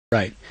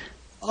Right.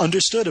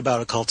 understood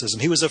about occultism.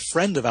 He was a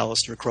friend of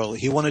Aleister Crowley.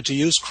 He wanted to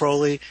use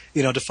Crowley,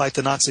 to fight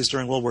the Nazis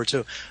during World War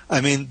II.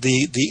 I mean,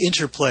 the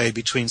interplay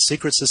between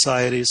secret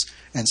societies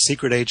and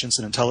secret agents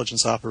and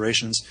intelligence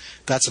operations,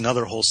 that's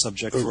another whole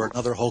subject for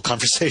another whole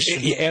conversation.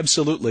 Yeah,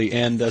 absolutely,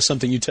 and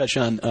something you touch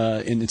on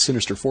in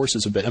Sinister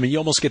Forces a bit. I mean, you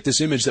almost get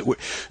this image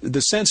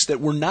the sense that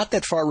we're not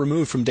that far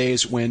removed from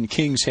days when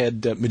kings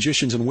had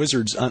magicians and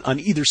wizards on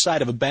either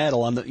side of a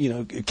battle,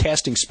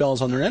 casting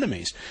spells on their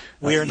enemies.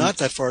 We are not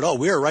that far at all.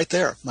 We are right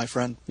there, my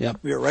friend. Yeah,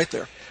 we are right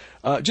there.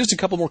 Just a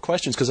couple more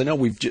questions, because I know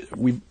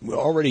we've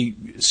already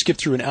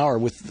skipped through an hour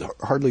with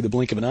hardly the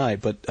blink of an eye.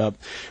 But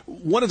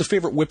one of the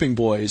favorite whipping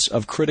boys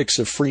of critics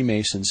of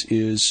Freemasons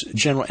is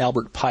General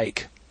Albert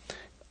Pike.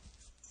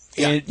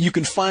 Yeah. And you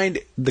can find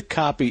the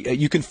copy.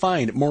 You can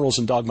find Morals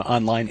and Dogma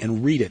online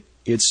and read it.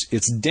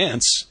 It's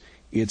dense.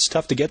 It's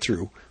tough to get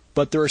through.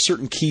 But there are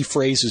certain key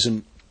phrases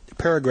and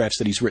paragraphs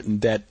that he's written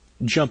that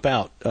jump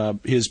out.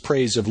 His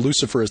praise of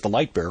Lucifer as the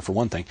light bearer, for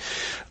one thing.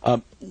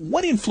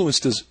 What influence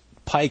does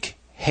Pike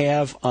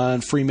have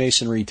on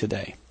Freemasonry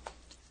today?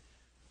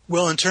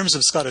 Well, in terms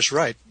of Scottish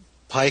Rite,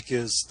 Pike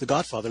is the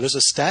godfather. There's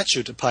a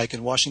statue to Pike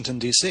in Washington,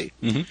 D.C.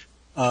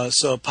 Mm-hmm.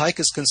 So Pike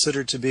is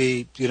considered to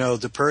be,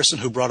 the person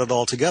who brought it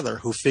all together,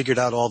 who figured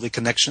out all the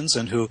connections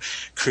and who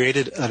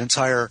created an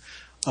entire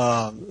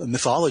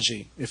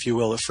mythology, if you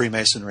will, of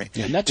Freemasonry.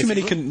 Yeah, not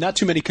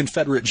too many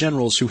Confederate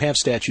generals who have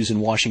statues in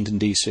Washington,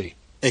 D.C.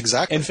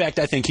 Exactly. In fact,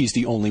 I think he's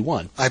the only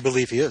one. I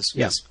believe he is,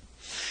 yes.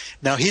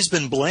 Now, he's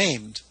been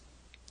blamed,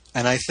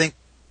 and I think,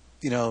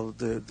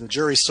 the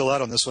jury's still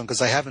out on this one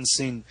because I haven't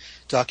seen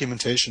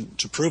documentation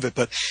to prove it,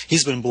 but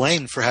he's been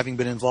blamed for having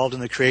been involved in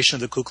the creation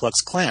of the Ku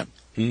Klux Klan.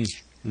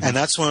 Mm-hmm. And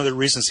that's one of the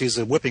reasons he's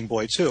a whipping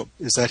boy, too,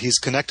 is that he's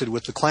connected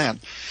with the Klan.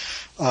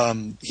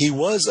 He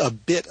was a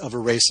bit of a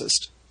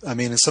racist. I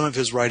mean, in some of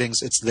his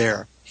writings, it's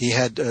there. He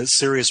had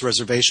serious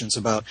reservations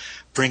about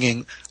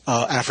bringing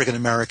African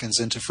Americans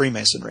into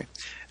Freemasonry,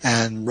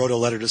 and wrote a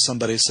letter to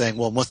somebody saying,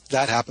 well, once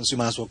that happens, we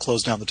might as well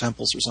close down the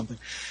temples or something.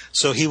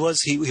 So he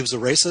was a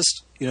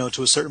racist,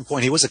 to a certain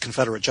point. He was a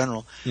Confederate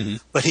general, mm-hmm.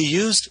 but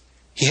he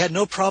had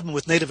no problem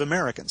with Native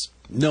Americans.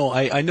 No,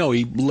 I know.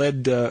 He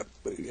led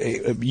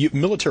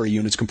military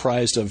units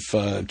comprised of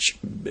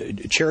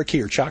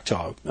Cherokee or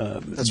Choctaw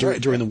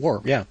during the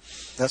war. Yeah,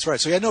 that's right.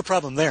 So he had no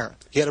problem there.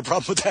 He had a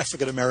problem with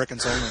African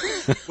Americans only,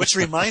 which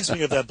reminds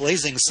me of that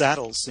Blazing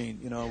Saddles scene,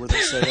 where they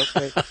say,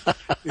 okay,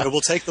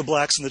 we'll take the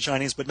blacks and the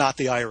Chinese, but not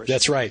the Irish.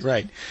 That's right,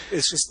 right.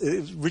 It's just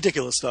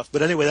ridiculous stuff.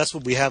 But anyway, that's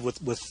what we have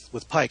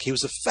with Pike. He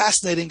was a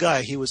fascinating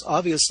guy. He was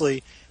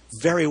obviously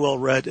very well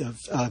read, a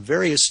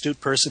very astute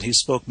person. He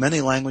spoke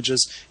many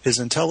languages. His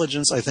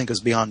intelligence, I think,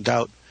 is beyond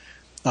doubt.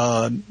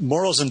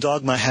 Morals and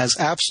Dogma has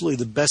absolutely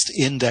the best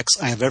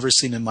index I have ever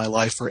seen in my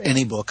life for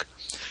any book.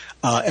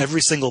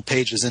 Every single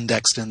page is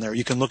indexed in there.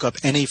 You can look up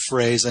any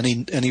phrase,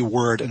 any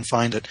word, and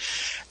find it.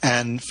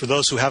 And for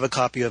those who have a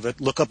copy of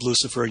it, look up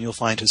Lucifer, and you'll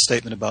find his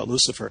statement about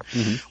Lucifer.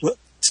 Mm-hmm. Well,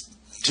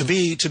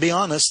 to be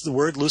honest, the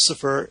word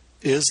Lucifer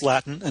is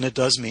Latin, and it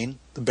does mean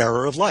the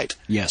bearer of light.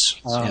 Yes.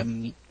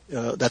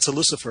 That's a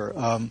Lucifer.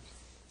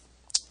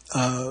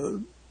 That's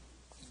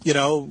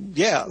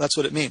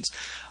what it means.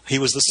 He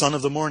was the son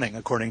of the morning,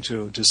 according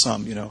to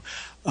some,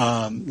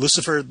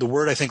 Lucifer, the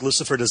word, I think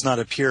Lucifer does not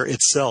appear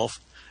itself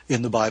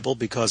in the Bible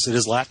because it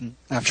is Latin.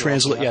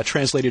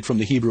 Translated from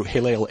the Hebrew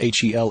Hillel,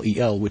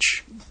 H-E-L-E-L,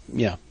 which,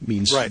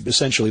 means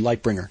essentially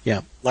light bringer.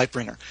 Yeah. Light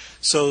bringer.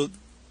 So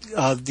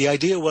the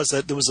idea was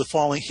that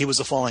he was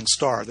a falling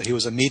star, that he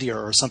was a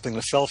meteor or something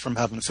that fell from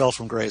heaven, fell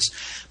from grace,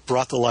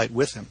 brought the light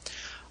with him.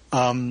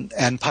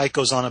 And Pike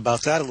goes on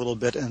about that a little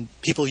bit, and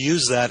people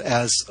use that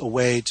as a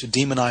way to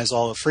demonize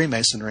all of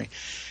Freemasonry.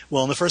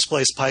 Well, in the first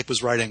place, Pike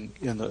was writing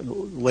in the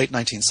late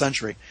 19th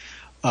century.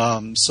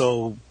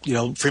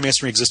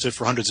 Freemasonry existed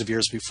for hundreds of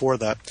years before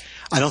that.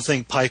 I don't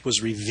think Pike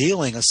was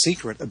revealing a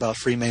secret about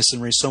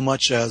Freemasonry so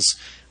much as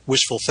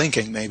wishful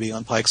thinking, maybe,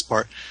 on Pike's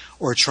part,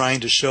 or trying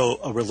to show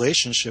a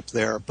relationship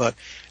there. But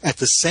at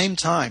the same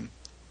time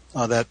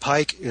that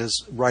Pike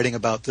is writing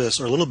about this,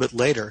 or a little bit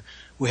later,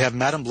 we have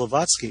Madame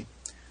Blavatsky,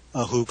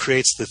 who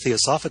creates the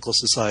Theosophical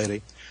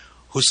Society,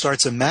 who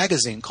starts a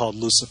magazine called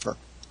Lucifer.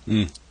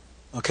 Mm.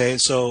 Okay,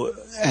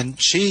 and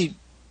she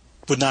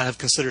would not have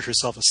considered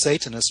herself a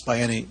Satanist by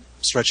any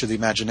stretch of the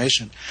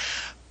imagination.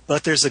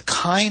 But there's a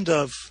kind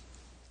of,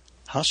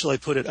 how shall I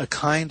put it, a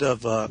kind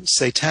of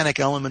satanic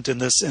element in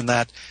this, in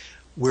that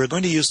we're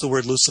going to use the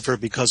word Lucifer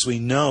because we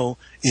know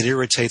it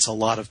irritates a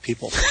lot of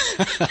people.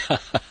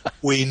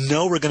 We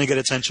know we're going to get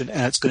attention,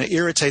 and it's going to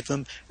irritate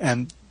them,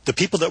 and the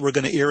people that we're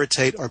going to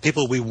irritate are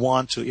people we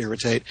want to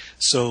irritate.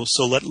 So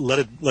let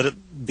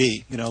it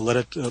be.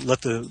 Let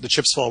the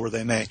chips fall where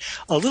they may.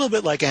 A little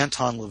bit like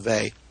Anton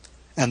LaVey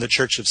and the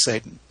Church of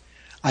Satan.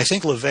 I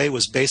think LaVey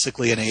was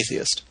basically an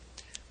atheist,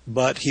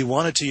 but he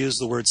wanted to use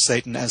the word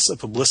Satan as a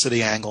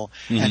publicity angle,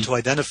 mm-hmm. and to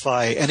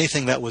identify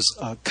anything that was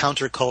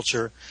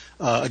counterculture,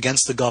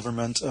 against the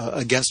government,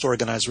 against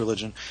organized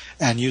religion,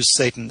 and use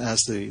Satan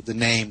as the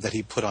name that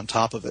he put on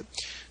top of it.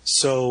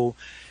 So,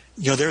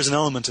 there's an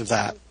element of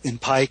that in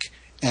Pike.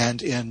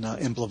 and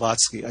in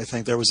Blavatsky. I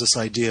think there was this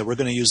idea, we're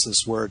going to use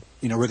this word,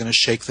 we're going to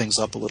shake things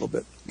up a little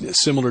bit.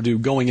 Similar to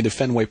going into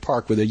Fenway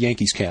Park with a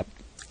Yankees cap.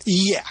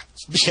 Yeah,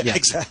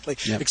 exactly.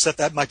 Yeah. Except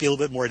that might be a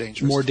little bit more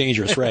dangerous. More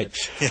dangerous, right.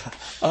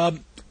 Yeah.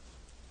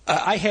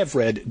 I have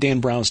read Dan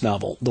Brown's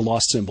novel, The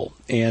Lost Symbol,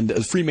 and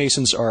the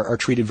Freemasons are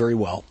treated very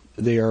well.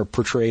 They are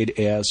portrayed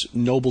as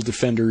noble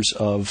defenders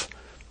of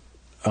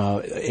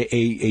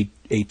a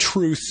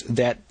truth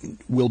that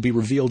will be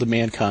revealed to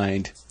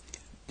mankind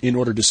in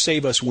order to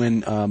save us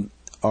when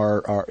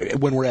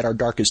when we're at our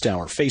darkest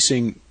hour,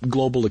 facing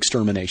global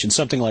extermination.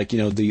 Something like,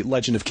 the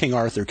legend of King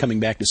Arthur coming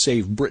back to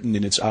save Britain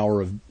in its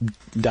hour of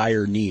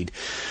dire need.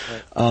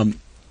 Right.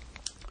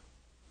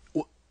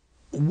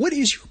 What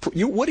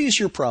is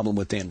your problem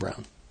with Dan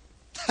Brown?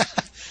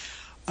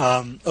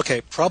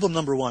 Okay, problem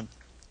number one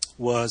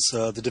was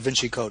the Da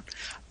Vinci Code.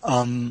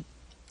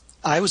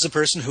 I was a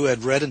person who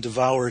had read and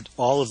devoured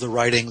all of the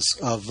writings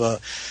of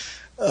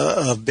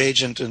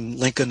Bagent and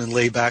Lincoln and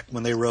Layback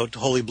when they wrote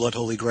Holy Blood,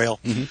 Holy Grail.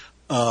 Mm-hmm.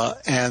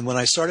 And when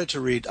I started to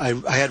read, I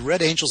had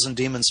read Angels and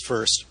Demons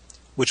first,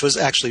 which was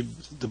actually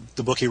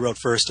the book he wrote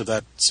first of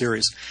that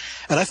series.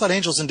 And I thought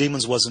Angels and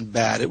Demons wasn't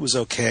bad. It was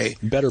okay.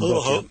 Better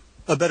book.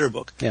 A better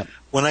book. Yeah.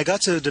 When I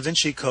got to Da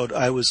Vinci Code,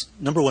 I was,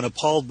 number one,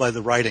 appalled by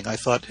the writing. I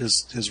thought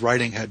his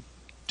writing had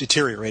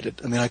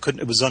deteriorated. I mean,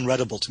 it was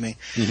unreadable to me.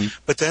 Mm-hmm.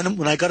 But then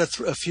when I got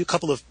a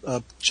couple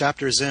of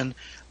chapters in,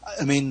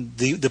 I mean,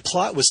 the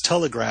plot was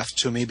telegraphed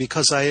to me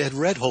because I had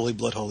read Holy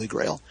Blood, Holy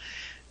Grail.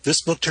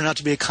 This book turned out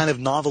to be a kind of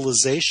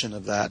novelization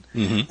of that.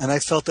 Mm-hmm. And I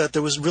felt that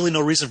there was really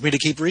no reason for me to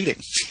keep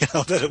reading,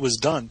 that it was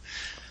done.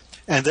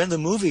 And then the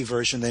movie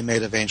version they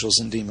made of Angels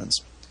and Demons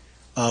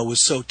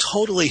was so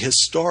totally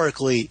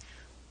historically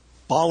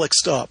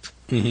bollocksed up.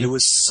 Mm-hmm. It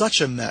was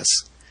such a mess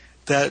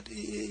that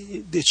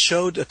it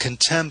showed a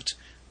contempt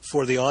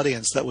for the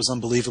audience that was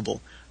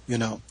unbelievable.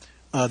 The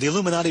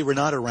Illuminati were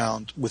not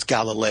around with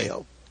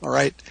Galileo. All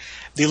right,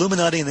 the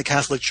Illuminati and the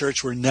Catholic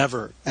Church were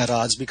never at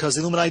odds because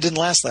the Illuminati didn't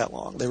last that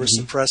long. They were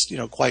mm-hmm. suppressed,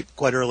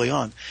 quite early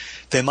on.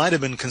 They might have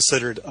been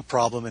considered a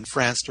problem in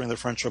France during the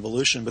French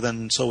Revolution, but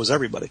then so was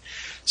everybody.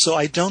 So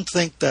I don't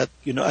think that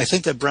I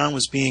think that Brown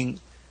was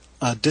being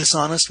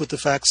dishonest with the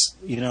facts.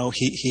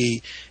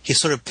 He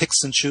sort of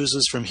picks and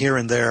chooses from here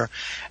and there,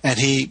 and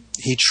he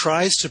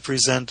tries to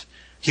present.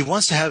 He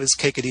wants to have his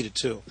cake and eat it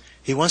too.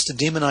 He wants to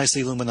demonize the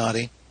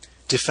Illuminati,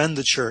 defend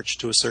the Church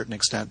to a certain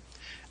extent.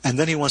 And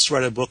then he wants to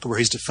write a book where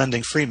he's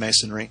defending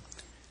Freemasonry.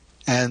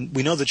 And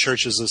we know the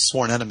Church is a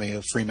sworn enemy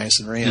of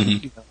Freemasonry.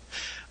 Mm-hmm.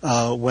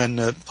 And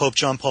when Pope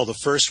John Paul I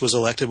was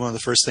elected, one of the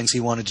first things he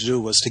wanted to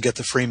do was to get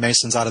the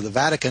Freemasons out of the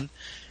Vatican.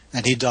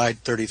 And he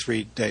died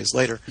 33 days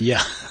later.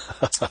 Yeah.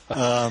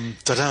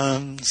 Ta-da!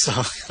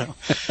 So,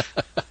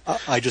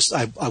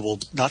 I will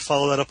not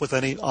follow that up with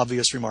any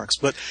obvious remarks.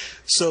 But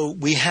so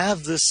we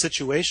have this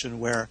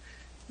situation where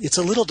it's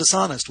a little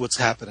dishonest what's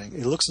happening.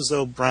 It looks as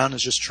though Brown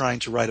is just trying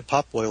to write a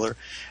potboiler,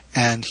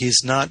 and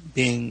he's not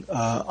being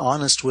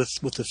honest with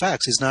the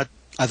facts. He's not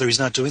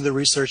doing the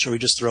research, or he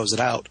just throws it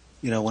out,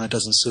 when it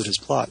doesn't suit his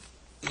plot.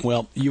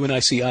 Well, you and I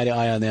see eye to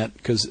eye on that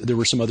because there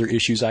were some other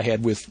issues I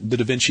had with the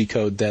Da Vinci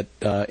Code that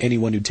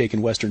anyone who'd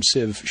taken Western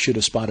Civ should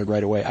have spotted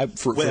right away.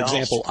 For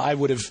example, I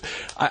would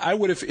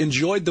have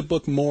enjoyed the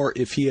book more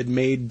if he had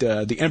made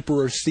the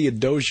Emperor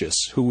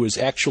Theodosius, who was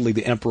actually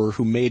the emperor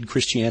who made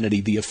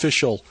Christianity the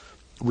official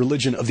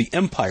religion of the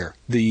empire,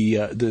 the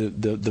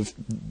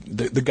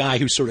guy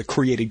who sort of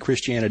created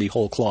Christianity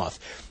whole cloth.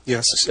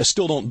 Yes. I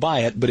still don't buy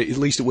it, but at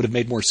least it would have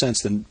made more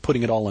sense than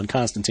putting it all on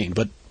Constantine.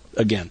 But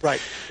again, right.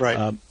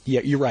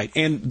 Yeah, you're right.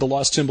 And the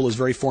Lost Symbol is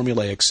very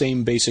formulaic,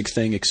 same basic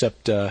thing,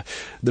 except the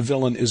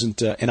villain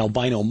isn't an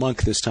albino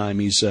monk this time.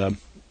 He's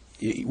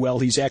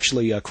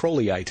actually a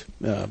Crowleyite.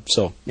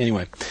 So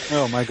anyway.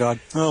 Oh my God.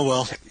 Oh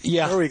well.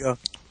 Yeah. There we go.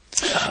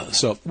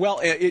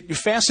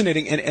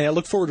 Fascinating, and I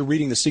look forward to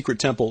reading The Secret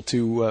Temple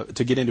to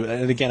get into it.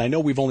 And again, I know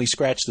we've only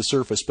scratched the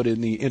surface, but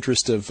in the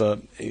interest of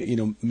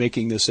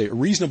making this a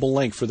reasonable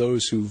length for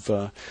those who've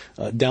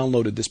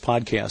downloaded this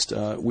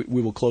podcast,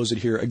 we will close it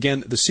here.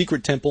 Again, The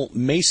Secret Temple: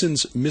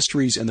 Masons,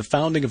 Mysteries, and the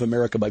Founding of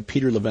America by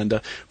Peter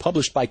Levenda,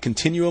 published by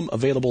Continuum,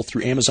 available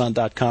through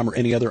Amazon.com or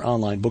any other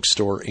online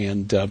bookstore.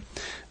 And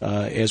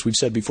as we've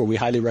said before, we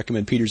highly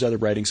recommend Peter's other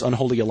writings: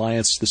 Unholy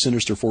Alliance, The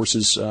Sinister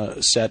Forces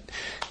set,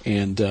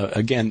 and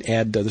again,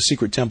 add The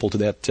Secret Temple to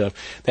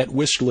that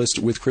wish list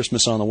with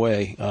Christmas on the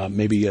way.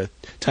 Maybe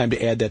time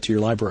to add that to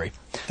your library.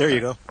 There you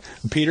go.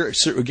 Peter,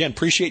 again,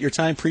 appreciate your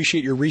time,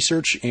 appreciate your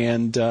research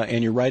and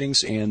your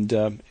writings,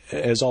 and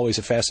as always,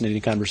 a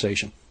fascinating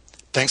conversation.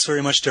 Thanks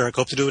very much, Derek.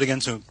 Hope to do it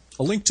again soon.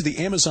 A link to the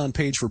Amazon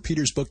page for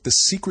Peter's book, The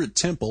Secret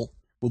Temple,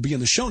 will be in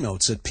the show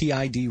notes at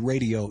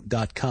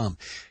pidradio.com.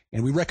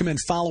 And we recommend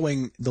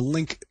following the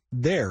link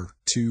there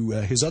to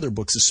his other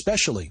books,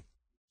 especially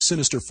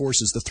Sinister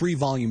Forces, the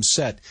 3-volume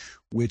set,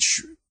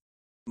 which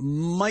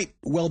might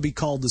well be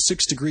called the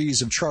 6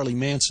 Degrees of Charlie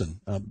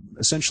Manson.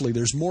 Essentially,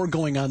 there's more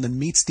going on than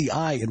meets the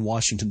eye in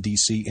Washington,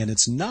 D.C., and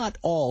it's not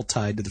all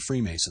tied to the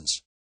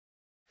Freemasons.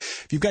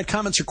 If you've got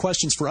comments or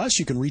questions for us,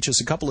 you can reach us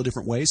a couple of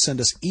different ways.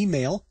 Send us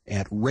email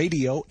at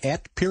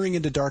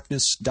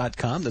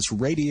radio@peeringintodarkness.com. That's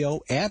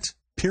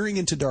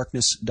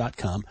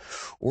radio@peeringintodarkness.com.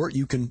 Or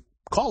you can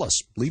call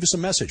us. Leave us a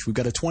message. We've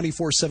got a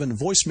 24/7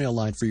 voicemail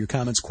line for your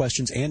comments,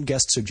 questions, and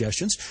guest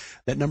suggestions.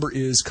 That number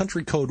is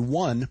country code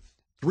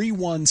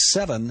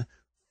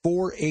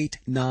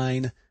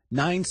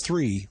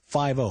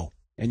 1-317-489-9350.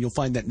 And you'll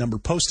find that number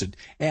posted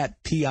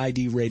at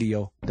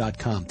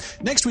PIDradio.com.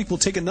 Next week, we'll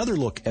take another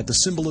look at the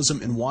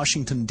symbolism in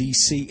Washington,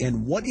 D.C.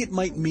 and what it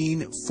might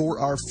mean for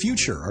our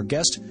future. Our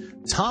guest,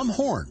 Tom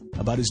Horn,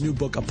 about his new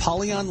book,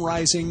 Apollyon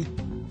Rising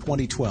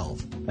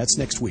 2012. That's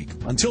next week.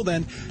 Until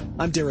then,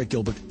 I'm Derek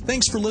Gilbert.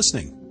 Thanks for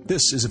listening.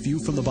 This is A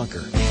View from the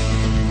Bunker.